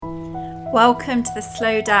Welcome to the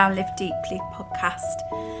Slow Down, Live Deeply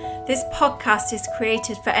podcast. This podcast is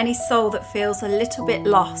created for any soul that feels a little bit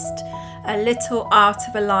lost, a little out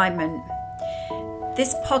of alignment.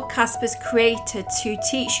 This podcast was created to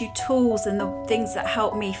teach you tools and the things that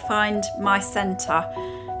help me find my centre,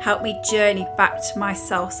 help me journey back to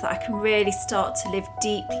myself so that I can really start to live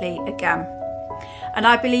deeply again. And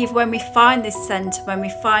I believe when we find this centre, when we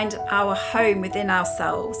find our home within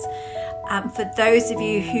ourselves, and for those of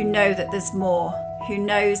you who know that there's more, who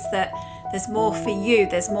knows that there's more for you,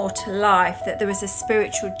 there's more to life, that there is a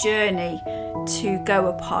spiritual journey to go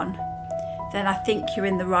upon, then I think you're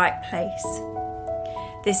in the right place.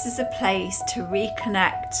 This is a place to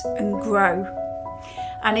reconnect and grow.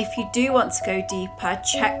 And if you do want to go deeper,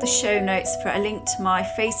 check the show notes for a link to my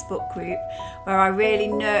Facebook group where I really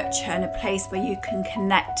nurture and a place where you can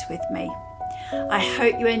connect with me. I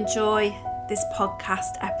hope you enjoy this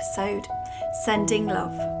podcast episode. Sending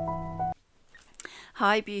love.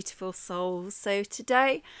 Hi beautiful souls. So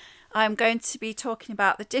today I'm going to be talking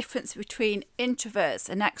about the difference between introverts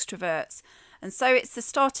and extroverts. And so it's the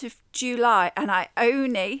start of July and I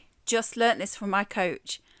only just learnt this from my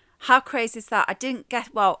coach. How crazy is that? I didn't get,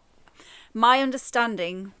 my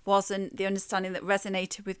understanding wasn't the understanding that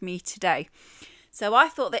resonated with me today. So I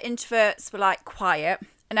thought that introverts were like quiet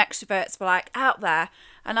and extroverts were like out there.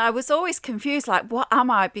 And I was always confused, like, what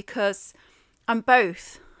am I? Because I'm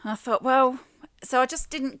both. And I thought, so I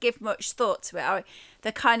just didn't give much thought to it.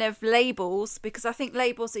 The kind of labels, because I think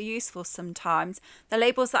labels are useful sometimes. The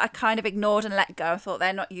labels that I kind of ignored and let go, I thought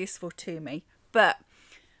they're not useful to me. But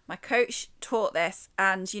my coach taught this,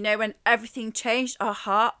 and you know, when everything changed,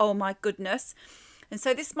 oh my goodness. And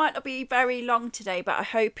so this might not be very long today, but I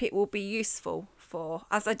hope it will be useful for,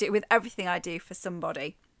 as I do with everything I do for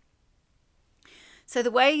somebody. So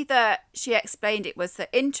the way that she explained it was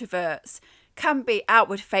that introverts can be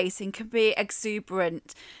outward facing, can be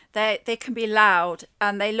exuberant, they can be loud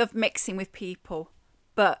and they love mixing with people,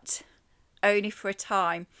 but only for a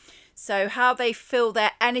time. So how they fill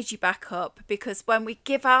their energy back up, because when we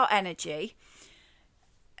give out energy,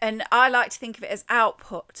 and I like to think of it as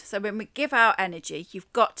output. So when we give out energy,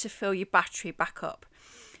 you've got to fill your battery back up.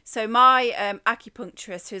 So my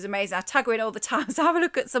acupuncturist, who's amazing, I tag her in all the time, so have a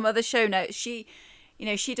look at some other show notes. She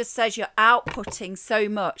just says you're outputting so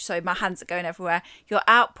much. So my hands are going everywhere. You're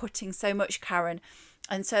outputting so much, Karen.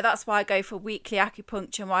 And so that's why I go for weekly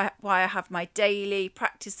acupuncture and why I have my daily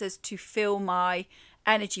practices to fill my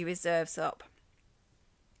energy reserves up.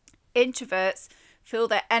 Introverts fill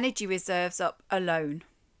their energy reserves up alone.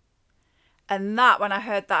 And that, when I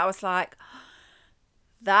heard that, I was like,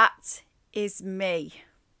 that is me.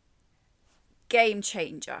 Game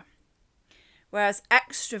changer. Whereas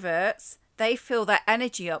extroverts, they fill their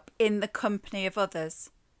energy up in the company of others.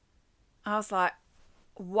 I was like,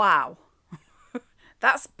 wow,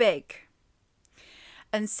 that's big.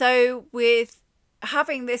 And so with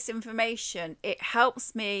having this information, it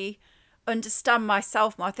helps me understand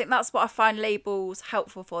myself more. I think that's what I find labels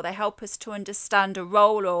helpful for. They help us to understand a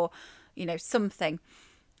role or, something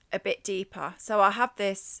a bit deeper. So I have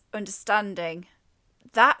this understanding.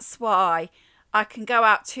 That's why I can go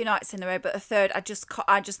out 2 nights in a row, but the third, I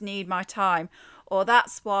just need my time. Or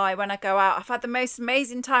that's why when I go out, I've had the most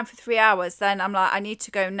amazing time for 3 hours. Then I'm like, I need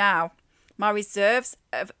to go now. My reserves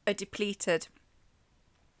are depleted.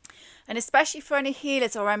 And especially for any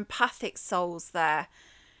healers or empathic souls there,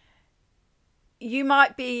 you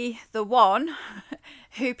might be the one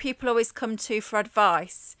who people always come to for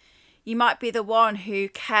advice. You might be the one who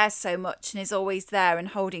cares so much and is always there and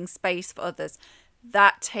holding space for others.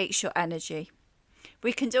 That takes your energy.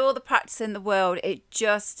 We can do all the practice in the world.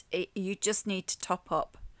 You just need to top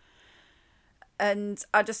up. And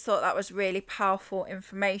I just thought that was really powerful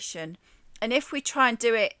information. And if we try and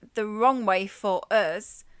do it the wrong way for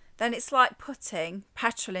us, then it's like putting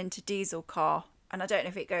petrol into diesel car. And I don't know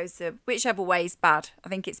if it goes whichever way is bad. I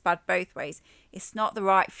think it's bad both ways. It's not the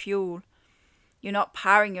right fuel. You're not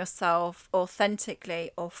powering yourself authentically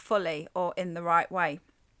or fully or in the right way.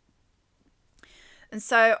 And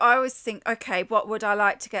so I always think, okay, what would I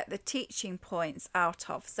like to get the teaching points out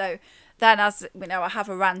of? So then, as we know, I have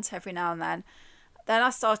a rant every now and then. Then I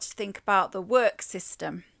started to think about the work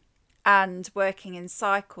system and working in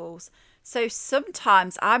cycles. So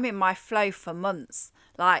sometimes I'm in my flow for months.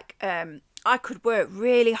 Like I could work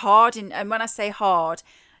really hard. And when I say hard,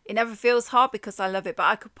 it never feels hard because I love it. But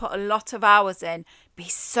I could put a lot of hours in, be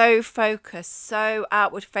so focused, so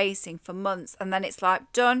outward facing for months. And then it's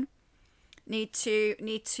like, done. Need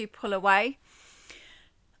to pull away.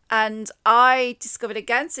 And I discovered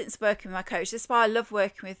again since working with my coach. This is why I love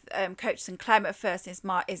working with coaches. And Clem at first is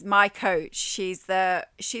my coach. She's the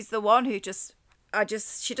one who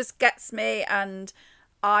she just gets me, and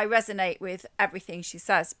I resonate with everything she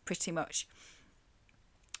says pretty much.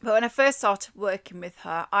 But when I first started working with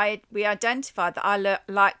her, we identified that I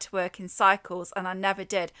like to work in cycles, and I never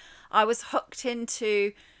did. I was hooked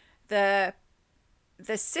into the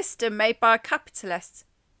system made by capitalists.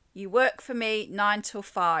 You work for me 9 till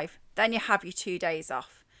 5, then you have your 2 days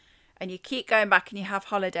off, and you keep going back and you have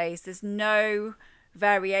holidays. There's no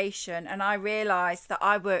variation. And I realised that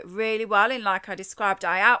I work really well in, like I described,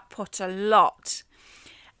 I output a lot,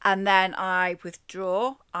 and then I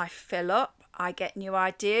withdraw, I fill up, I get new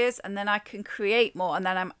ideas, and then I can create more, and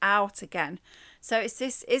then I'm out again. So is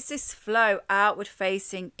this flow, outward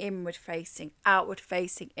facing, inward facing, outward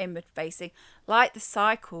facing, inward facing, like the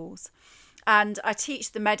cycles. And I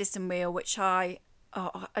teach the medicine wheel, which I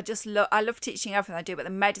just love. I love teaching everything I do, but the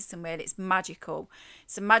medicine wheel, it's magical.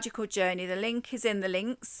 It's a magical journey. The link is in the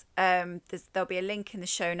links. There'll be a link in the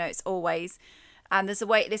show notes always. And there's a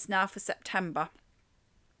wait list now for September.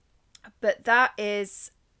 But that is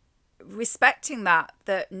respecting that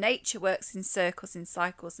nature works in circles, in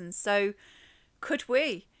cycles. And so could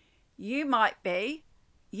we. You might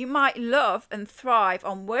love and thrive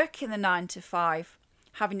on working the 9 to 5.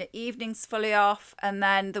 Having the evenings fully off, and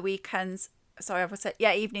then the weekends,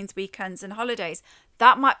 evenings, weekends and holidays.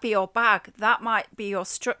 That might be your bag. That might be your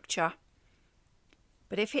structure.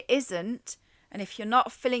 But if it isn't, and if you're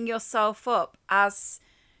not filling yourself up as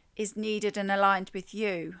is needed and aligned with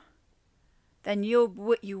you, then you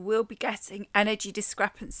will be getting energy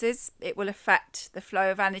discrepancies. It will affect the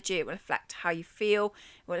flow of energy. It will affect how you feel.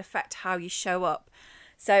 It will affect how you show up.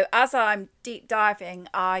 So as I'm deep diving,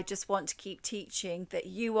 I just want to keep teaching that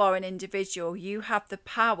you are an individual. You have the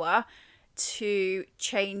power to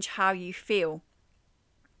change how you feel.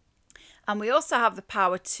 And we also have the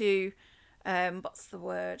power to,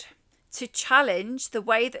 to challenge the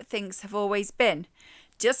way that things have always been.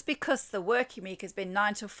 Just because the working week has been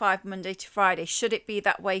 9 till 5, Monday to Friday, should it be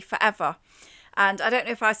that way forever? And I don't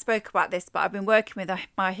know if I spoke about this, but I've been working with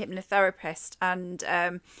my hypnotherapist,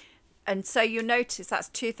 and so you'll notice that's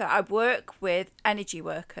two things. I work with energy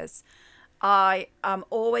workers. I am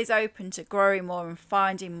always open to growing more and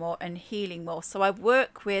finding more and healing more. So I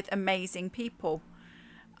work with amazing people.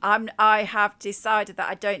 I have decided that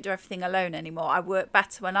I don't do everything alone anymore. I work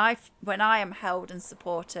better when I am held and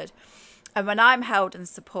supported. And when I'm held and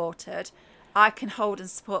supported, I can hold and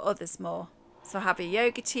support others more. So I have a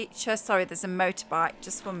yoga teacher. Sorry, there's a motorbike.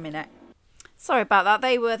 Just 1 minute. Sorry about that.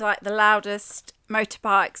 They were like the loudest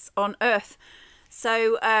motorbikes on earth.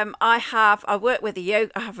 So I work with I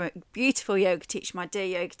have a beautiful yoga teacher, my dear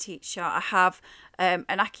yoga teacher. I have an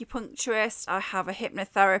acupuncturist, I have a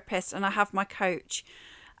hypnotherapist, and I have my coach.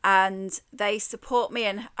 And they support me,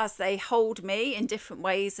 and as they hold me in different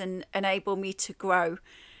ways and enable me to grow.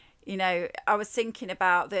 You know, I was thinking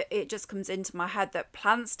about that. It just comes into my head that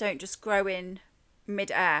plants don't just grow in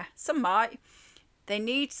mid-air. Some might. They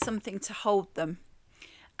need something to hold them.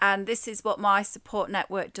 And this is what my support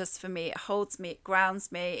network does for me. It holds me, it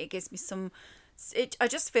grounds me, it gives me I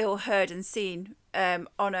just feel heard and seen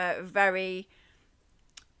on a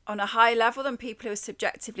high level than people who are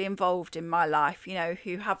subjectively involved in my life, you know,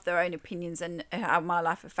 who have their own opinions and how my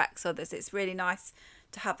life affects others. It's really nice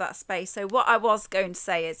to have that space. So what I was going to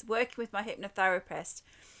say is, working with my hypnotherapist,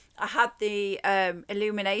 I had the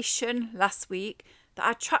illumination last week that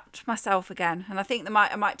I trapped myself again. And I think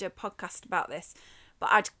I might do a podcast about this, but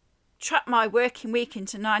I'd trapped my working week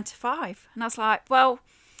into 9 to 5. And I was like, well,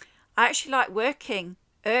 I actually like working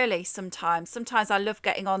early sometimes. Sometimes I love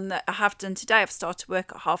getting on that. I have done today. I've started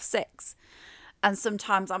work at 6:30. And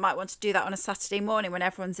sometimes I might want to do that on a Saturday morning when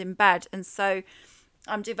everyone's in bed. And so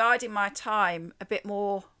I'm dividing my time a bit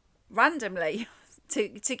more randomly to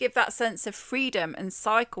give that sense of freedom and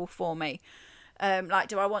cycle for me. Like,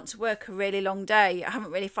 do I want to work a really long day? I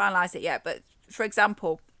haven't really finalised it yet. But for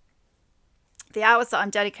example, the hours that I'm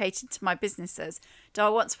dedicated to my businesses, do I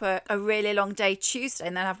want to work a really long day Tuesday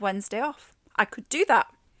and then have Wednesday off? I could do that.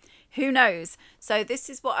 Who knows? So this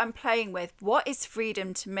is what I'm playing with. What is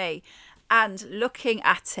freedom to me? And looking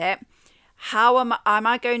at it, how am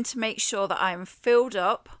I going to make sure that I am filled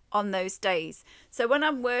up on those days? So when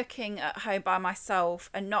I'm working at home by myself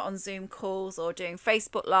and not on Zoom calls or doing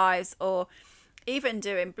Facebook Lives or even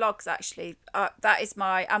doing blogs, actually,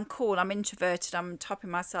 I'm cool, I'm introverted, I'm topping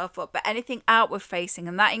myself up. But anything outward facing,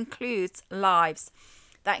 and that includes lives.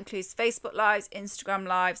 That includes Facebook Lives, Instagram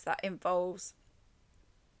Lives, that involves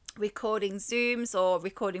recording Zooms or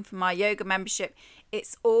recording for my yoga membership.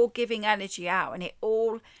 It's all giving energy out, and it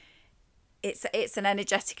all it's an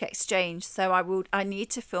energetic exchange. So I need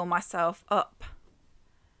to fill myself up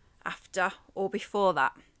after or before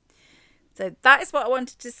that. So that is what I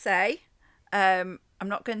wanted to say. I'm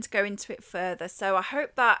not going to go into it further. So I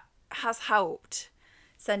hope that has helped.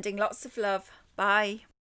 Sending lots of love. Bye.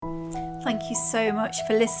 Thank you so much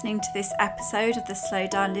for listening to this episode of the Slow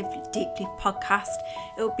Down Live Deeply podcast.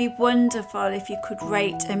 It would be wonderful if you could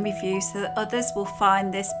rate and review so that others will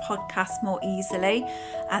find this podcast more easily,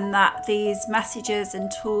 and that these messages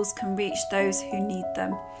and tools can reach those who need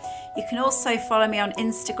them. You can also follow me on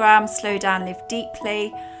Instagram, Slow Down Live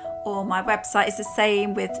Deeply, or my website is the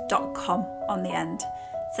same with .com on the end.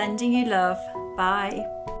 Sending you love. Bye.